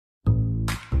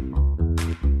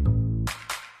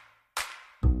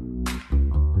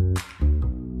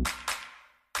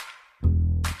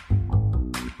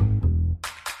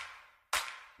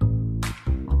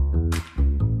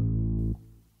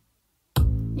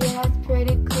it's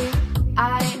pretty clear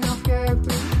I ain't no pure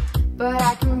breed, but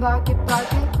I can bark it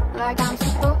like I'm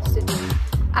supposed to do.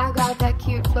 I got that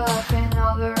cute fluff in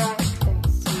all the right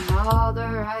place, in all the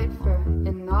right fur,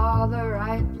 in all the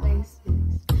right places.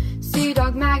 Sea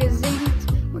Dog magazines,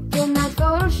 we're getting that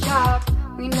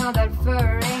Photoshop. We know that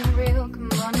fur ain't real, come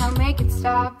on now make it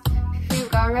stop. If you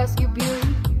got rescue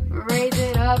beauty, raise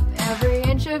it up. Every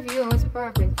inch of you is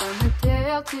perfect, from the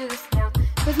tail to the snout.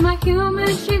 Cause my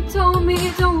human, she told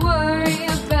me don't worry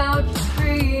about your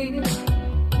breed.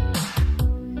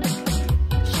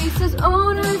 She says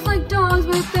owners like dogs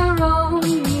with their own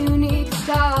unique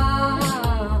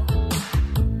style.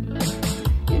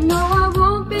 You know I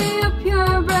won't be a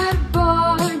purebred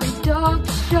Barbie dog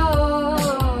to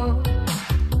show.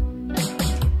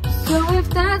 So if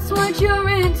that's what you're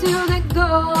into, then go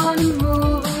on and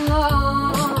move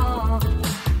along.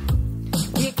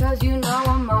 Because you know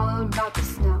I'm all about the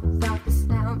snout,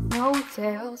 no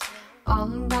tails.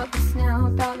 All about the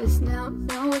snout,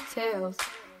 no tails.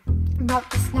 About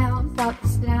the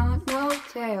snout, no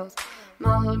tails. I'm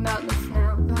all about the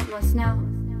snout, about my snout.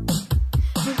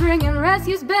 We're bringing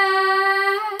rescues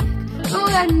back. Go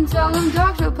ahead and tell them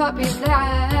dogs or puppies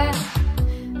that.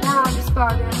 Now I'm just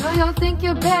barking, I know you'll think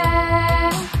you're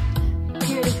bad.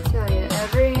 Here to tell you,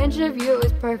 every inch of you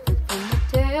is perfect, from the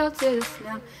tail to the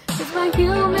snout. Cause my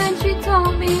human, she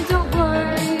told me don't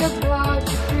worry about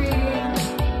your breed.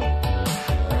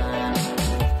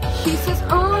 She says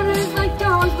owners like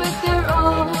dogs with their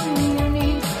own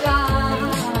unique style.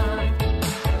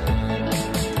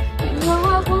 You know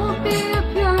I won't be a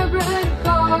purebred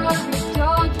Barbie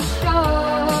dog to show.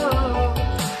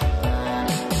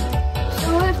 So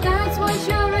if that's what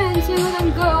you're into, then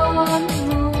go on and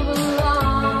move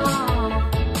along.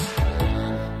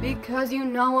 Because you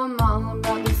know I'm all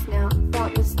about the snout,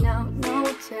 no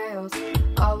tails.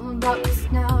 All about the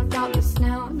snout, no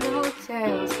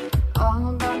tails. All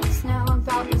about the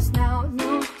snout,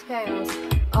 no tails.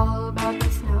 All about the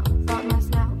snout, about my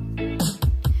snout.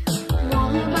 I'm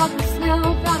all about the snout,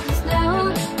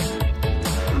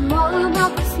 I'm all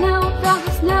about the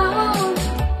snout,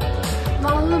 I'm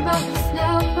all about the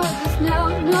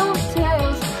snout, no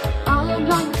tails. All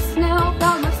about the snout,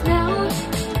 about my snout.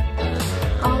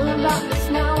 All about the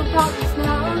snout,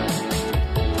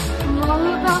 I'm all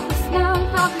about the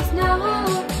snout,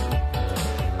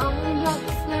 All about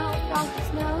the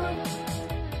snout,